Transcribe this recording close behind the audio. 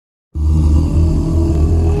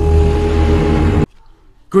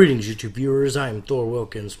Greetings, YouTube viewers. I am Thor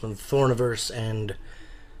Wilkins from the Thorniverse, and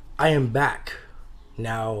I am back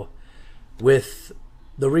now with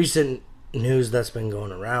the recent news that's been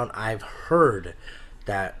going around. I've heard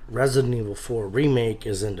that Resident Evil 4 Remake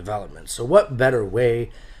is in development. So what better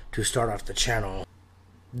way to start off the channel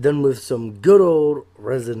than with some good old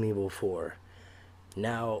Resident Evil 4.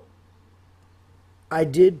 Now, I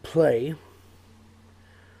did play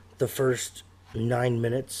the first 9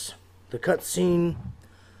 minutes. The cutscene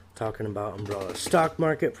talking about Umbrella stock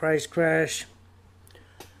market price crash,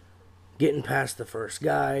 getting past the first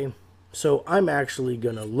guy. So I'm actually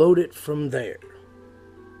gonna load it from there.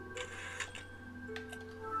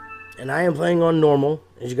 And I am playing on normal.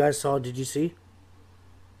 As you guys saw, did you see?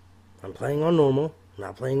 I'm playing on normal,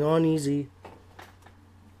 not playing on easy.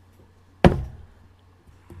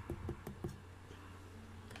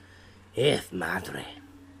 If madre.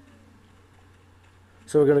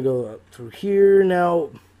 So we're gonna go up through here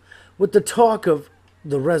now. With the talk of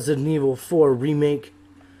the Resident Evil 4 remake,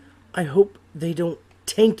 I hope they don't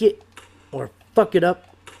tank it or fuck it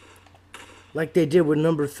up like they did with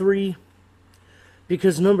number 3,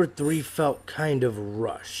 because number 3 felt kind of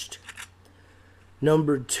rushed.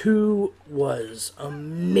 Number 2 was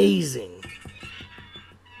amazing.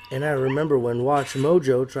 And I remember when Watch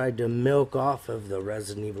Mojo tried to milk off of the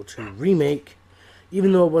Resident Evil 2 remake,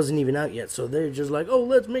 even though it wasn't even out yet. So they're just like, oh,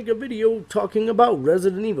 let's make a video talking about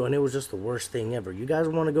Resident Evil. And it was just the worst thing ever. You guys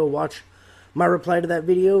want to go watch my reply to that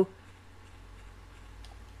video?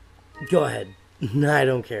 Go ahead. I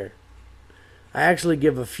don't care. I actually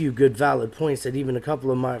give a few good valid points that even a couple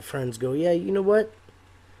of my friends go, yeah, you know what?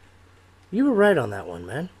 You were right on that one,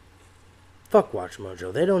 man. Fuck Watch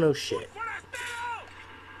Mojo. They don't know shit.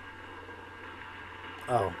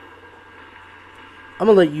 Oh. I'm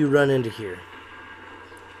gonna let you run into here.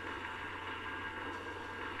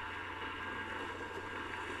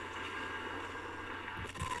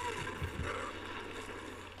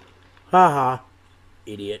 Haha,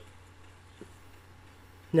 idiot.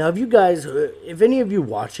 Now, if you guys, if any of you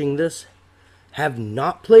watching this have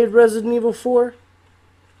not played Resident Evil 4,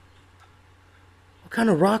 what kind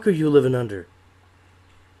of rock are you living under?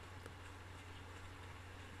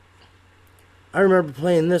 I remember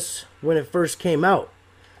playing this when it first came out.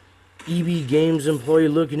 EB Games employee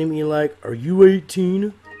looking at me like, are you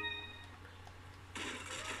 18?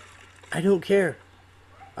 I don't care.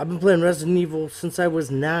 I've been playing Resident Evil since I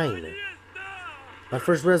was 9. My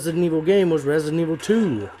first Resident Evil game was Resident Evil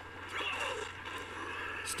 2.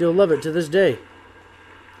 Still love it to this day.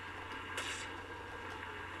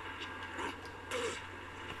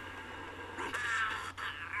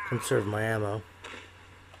 Conserve my ammo.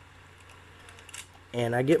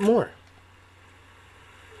 And I get more.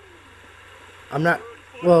 I'm not...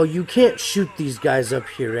 Well, you can't shoot these guys up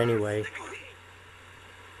here anyway.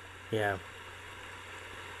 Yeah.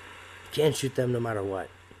 Can't shoot them no matter what.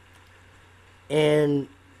 And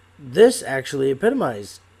this actually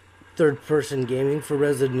epitomized third-person gaming for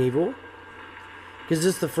Resident Evil, because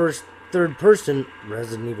this is the first third-person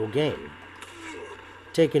Resident Evil game.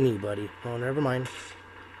 Take a knee, buddy. Oh, never mind.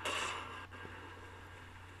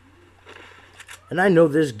 And I know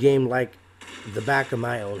this game like the back of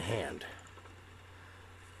my own hand.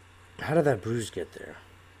 How did that bruise get there?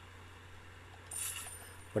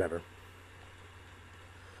 Whatever.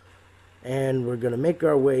 And we're going to make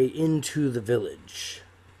our way into the village.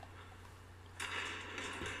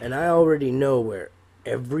 And I already know where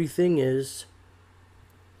everything is.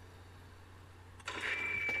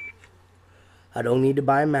 I don't need to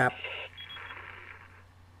buy a map.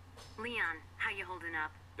 Leon, how you holding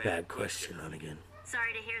up? Bad question on again.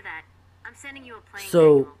 Sorry to hear that. I'm sending you a playing So,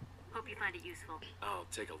 manual. Hope you find it useful. I'll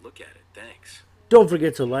take a look at it, thanks. don't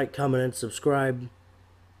forget to like, comment, and subscribe.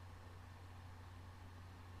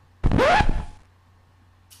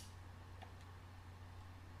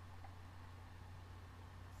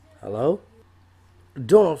 Hello?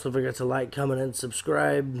 Don't also forget to like, comment, and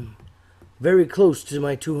subscribe. Very close to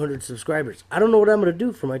my 200 subscribers. I don't know what I'm going to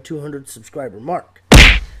do for my 200 subscriber mark.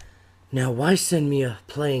 Now, why send me a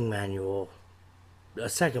playing manual? A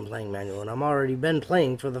second playing manual, and I'm already been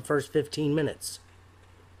playing for the first 15 minutes.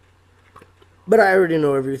 But I already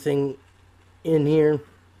know everything in here.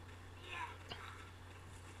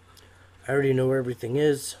 I already know where everything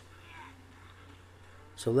is.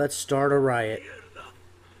 So let's start a riot.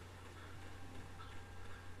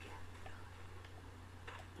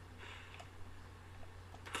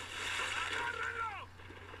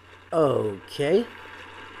 Okay.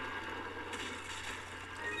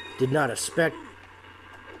 Did not expect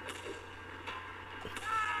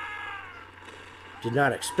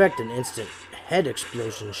an instant head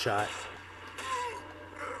explosion shot.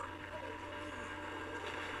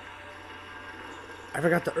 I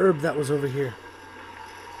forgot the herb that was over here.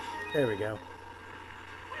 There we go.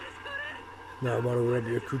 Now I'm gonna rub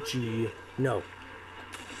your coochie. No.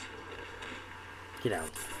 Get out.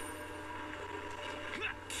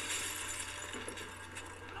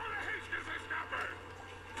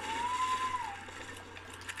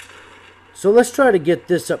 So let's try to get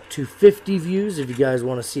this up to 50 views if you guys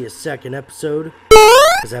want to see a second episode.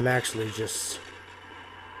 Because I'm actually just...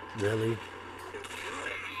 Really?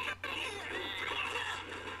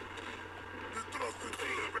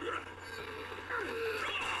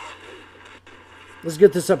 Let's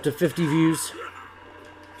get this up to 50 views.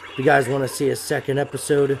 If you guys want to see a second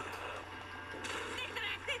episode.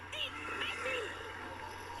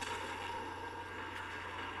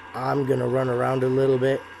 I'm going to run around a little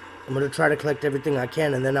bit. I'm going to try to collect everything I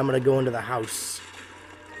can, and then I'm going to go into the house.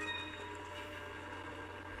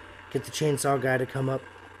 Get the chainsaw guy to come up.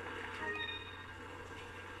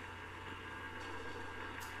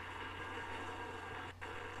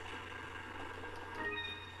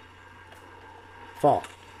 Fall.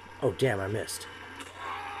 Oh, damn, I missed.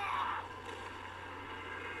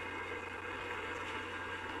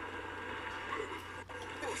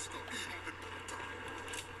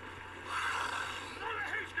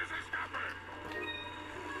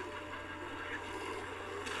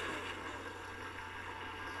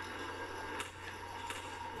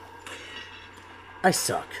 I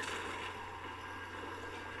suck.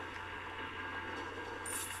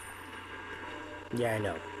 Yeah, I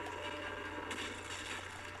know.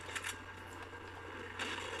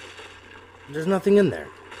 There's nothing in there.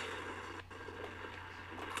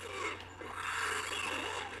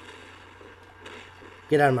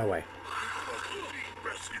 Get out of my way.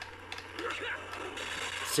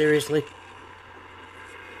 Seriously?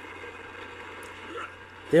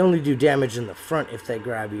 They only do damage in the front if they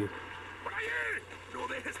grab you. Who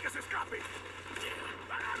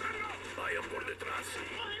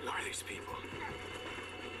are these people?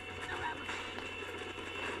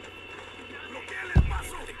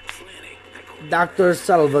 Dr.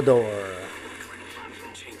 Salvador.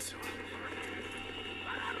 Chainsaw.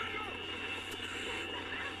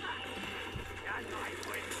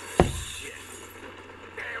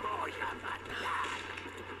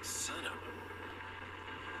 Son of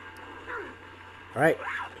a... Alright.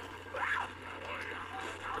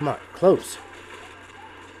 Come on, close.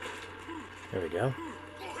 There we go.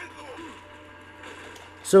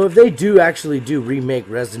 So if they do actually remake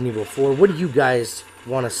Resident Evil 4, what do you guys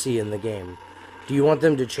want to see in the game? Do you want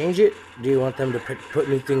them to change it? Do you want them to put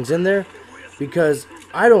new things in there? Because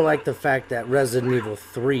I don't like the fact that Resident Evil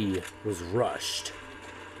 3 was rushed.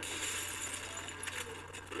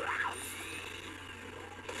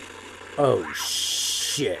 Oh,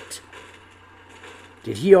 shit.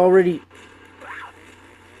 Did he already...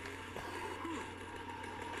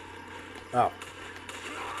 Oh.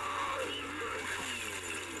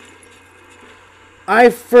 I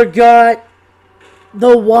forgot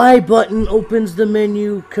the Y button opens the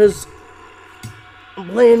menu because I'm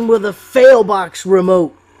playing with a failbox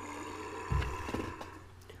remote.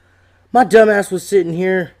 My dumbass was sitting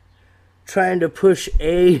here trying to push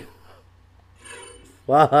A.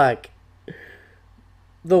 Fuck.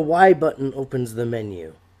 The Y button opens the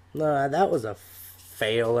menu. Nah, that was a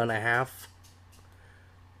fail and a half.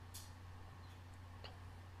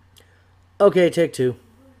 Okay, take two.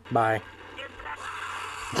 Bye.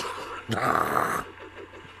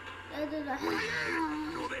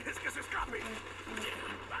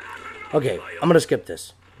 Okay, I'm gonna skip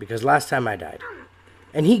this because last time I died.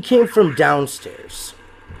 And he came from downstairs.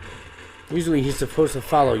 Usually he's supposed to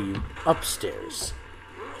follow you upstairs.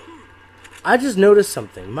 I just noticed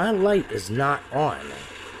something. My light is not on.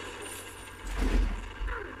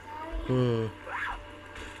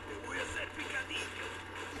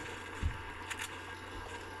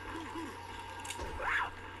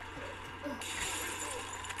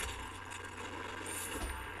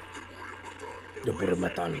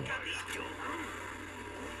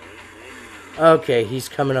 Okay, he's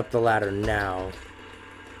coming up the ladder now.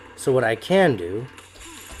 So what I can do...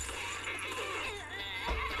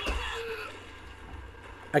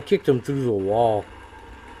 I kicked him through the wall.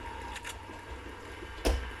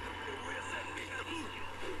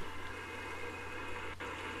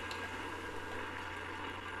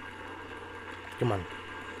 Come on.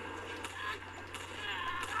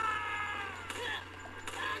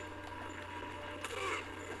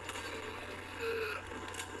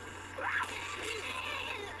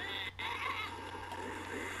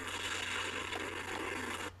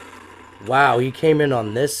 Wow, he came in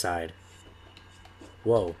on this side.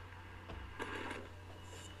 Whoa.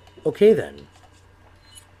 Okay then.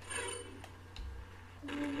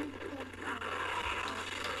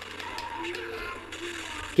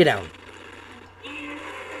 Get down.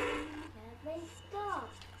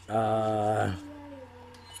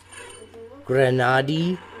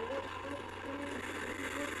 Grenade.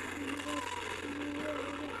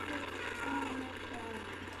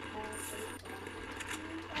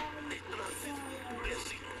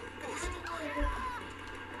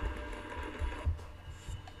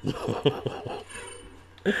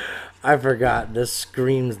 I forgot the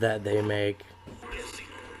screams that they make.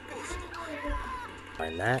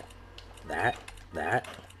 Find that.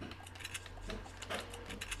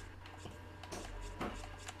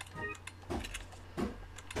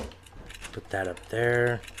 Put that up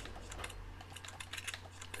there.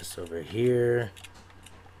 This over here.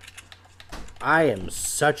 I am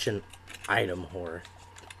such an item whore.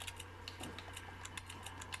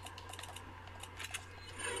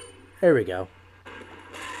 There we go.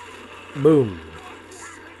 Boom.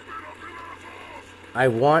 I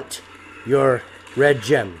want your red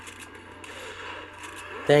gem.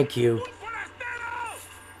 Thank you.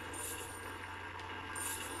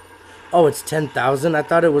 Oh, it's 10,000? I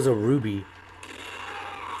thought it was a ruby.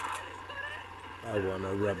 I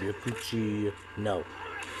wanna rub your coochie. No.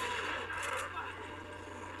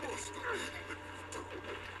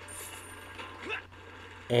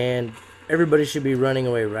 And everybody should be running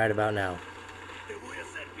away right about now.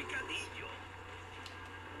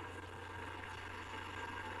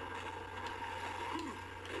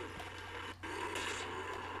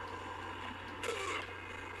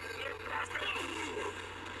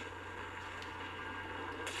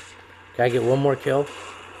 Can I get one more kill?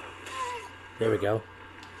 There we go.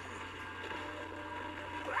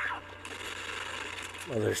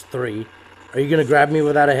 Oh, there's 3. Are you gonna grab me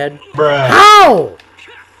without a head? Bruh. How?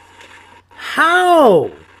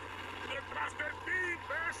 How?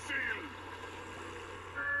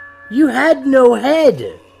 You had no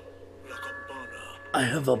head. I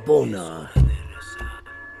have a boner.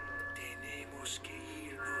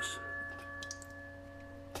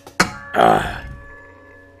 Ah.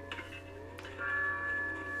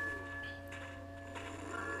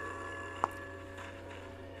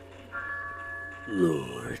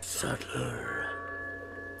 Lord Sutler.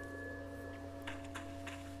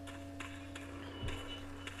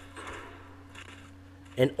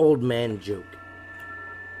 An old man joke.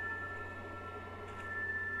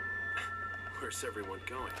 Where's everyone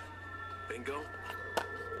going? Bingo?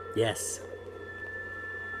 Yes.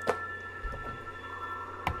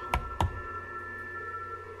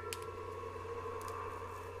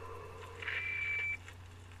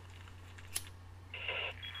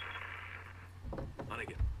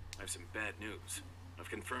 Hunnigan, I have some bad news. I've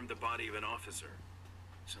confirmed the body of an officer.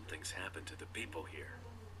 Something's happened to the people here.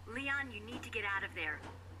 Leon, you need to get out of there.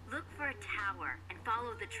 Look for a tower and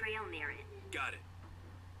follow the trail near it. Got it.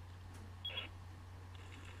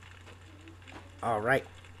 Alright.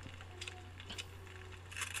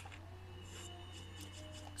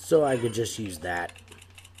 So I could just use that.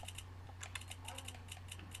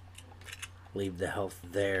 Leave the health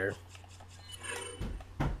there.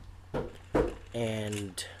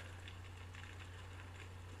 And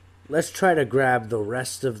let's try to grab the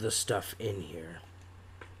rest of the stuff in here.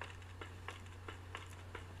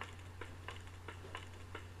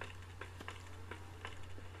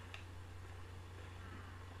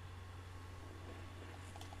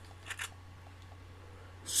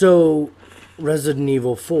 So, Resident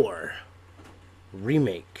Evil 4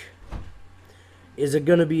 Remake. Is it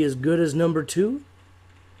going to be as good as number 2?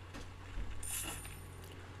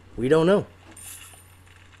 We don't know.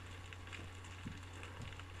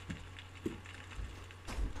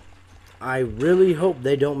 I really hope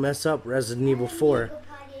they don't mess up Resident Evil 4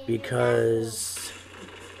 because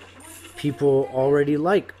people already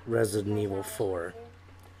like Resident Evil 4.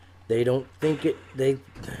 They don't think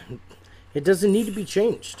it doesn't need to be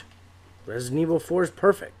changed. Resident Evil 4 is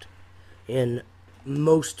perfect in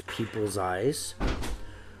most people's eyes.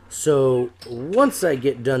 So once I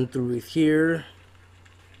get done through with here,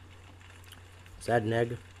 is that an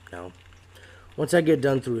egg? No. Once I get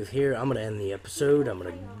done through with here, I'm gonna end the episode. I'm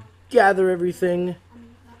gonna gather everything.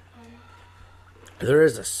 There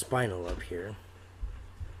is a spinal up here.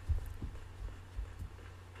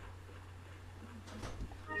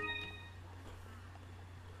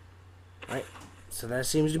 Alright, so that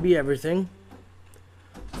seems to be everything.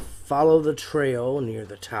 Follow the trail near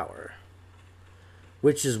the tower.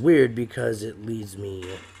 Which is weird because it leads me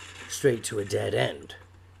straight to a dead end.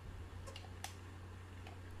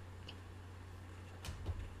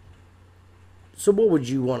 So what would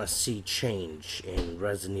you want to see change in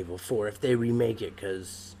Resident Evil 4 if they remake it?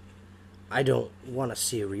 Because I don't want to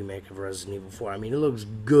see a remake of Resident Evil 4. I mean, it looks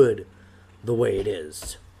good, the way it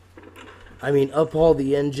is. I mean, up all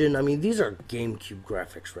the engine. I mean, these are GameCube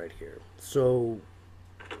graphics right here. So,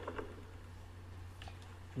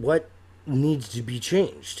 what needs to be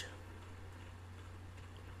changed?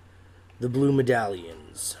 The blue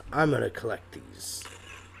medallions. I'm gonna collect these.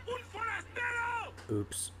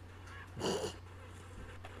 Oops.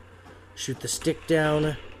 Shoot the stick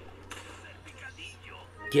down.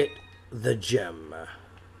 Get the gem.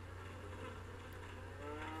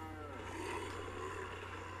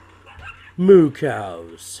 Moo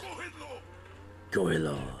cows.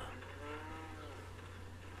 Goilo.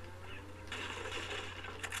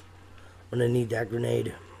 I'm gonna need that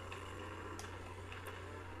grenade.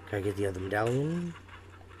 Can I get the other medallion?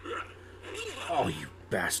 Oh, you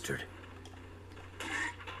bastard.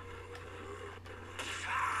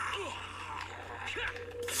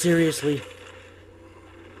 Seriously?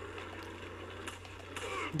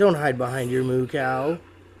 Don't hide behind your moo cow.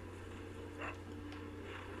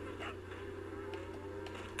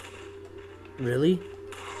 Really?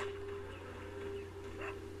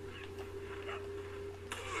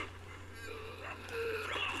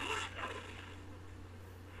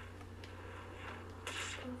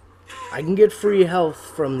 I can get free health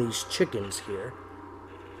from these chickens here.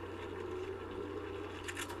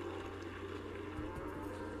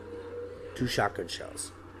 Two shotgun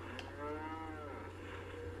shells.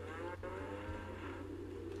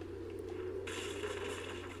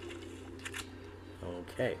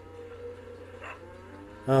 Okay.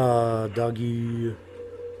 Doggy.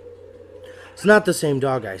 It's not the same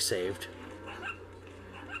dog I saved.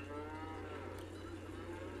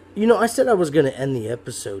 You know, I said I was going to end the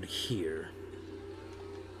episode here.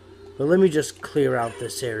 But let me just clear out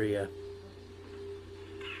this area.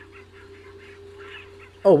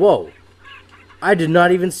 Oh, whoa. I did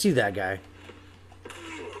not even see that guy.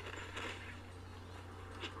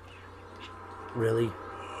 Really?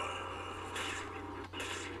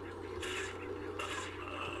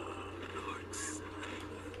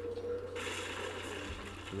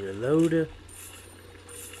 Reload.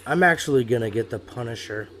 I'm actually gonna get the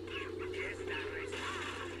Punisher.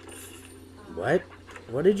 What?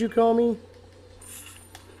 What did you call me?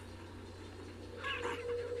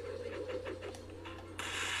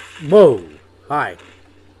 Whoa. Hi.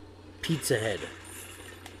 Pizza Head.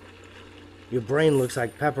 Your brain looks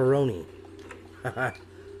like pepperoni. Haha.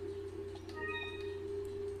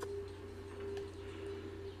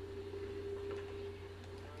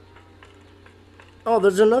 Oh,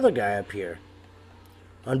 there's another guy up here.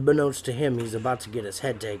 Unbeknownst to him, he's about to get his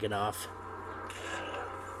head taken off.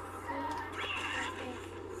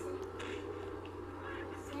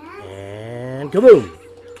 And kaboom!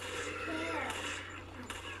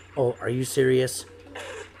 Oh, are you serious?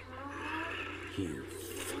 You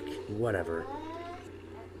fucking whatever.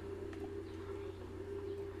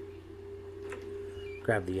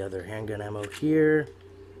 Grab the other handgun ammo here.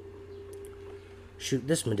 Shoot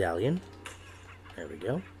this medallion. There we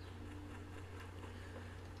go.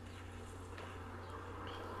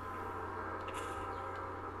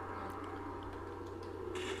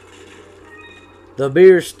 The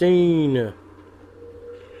beer stain.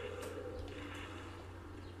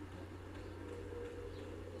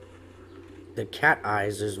 The cat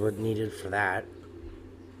eyes is what needed for that.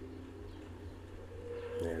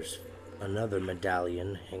 There's another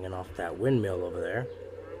medallion hanging off that windmill over there.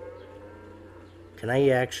 Can I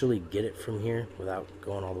actually get it from here without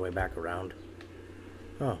going all the way back around?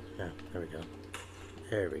 Oh, yeah, there we go.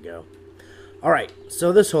 There we go. Alright,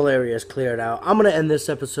 so this whole area is cleared out. I'm going to end this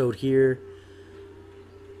episode here.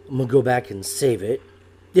 I'm going to go back and save it.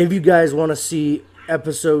 If you guys want to see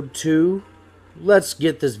episode 2, let's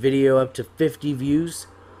get this video up to 50 views.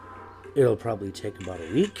 It'll probably take about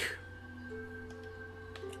a week.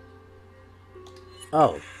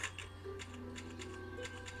 Oh.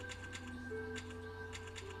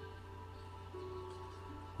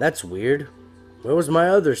 That's weird. Where was my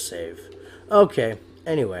other save? Okay,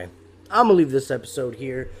 anyway. I'm going to leave this episode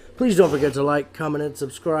here. Please don't forget to like, comment, and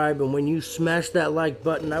subscribe. And when you smash that like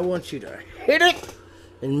button, I want you to hit it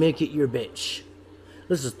and make it your bitch.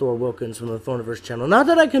 This is Thor Wilkins from the Thorniverse channel. Not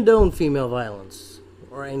that I condone female violence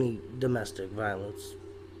or any domestic violence.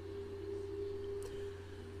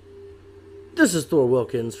 This is Thor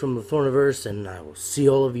Wilkins from the Thorniverse, and I will see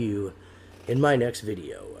all of you in my next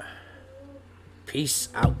video. Peace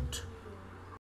out.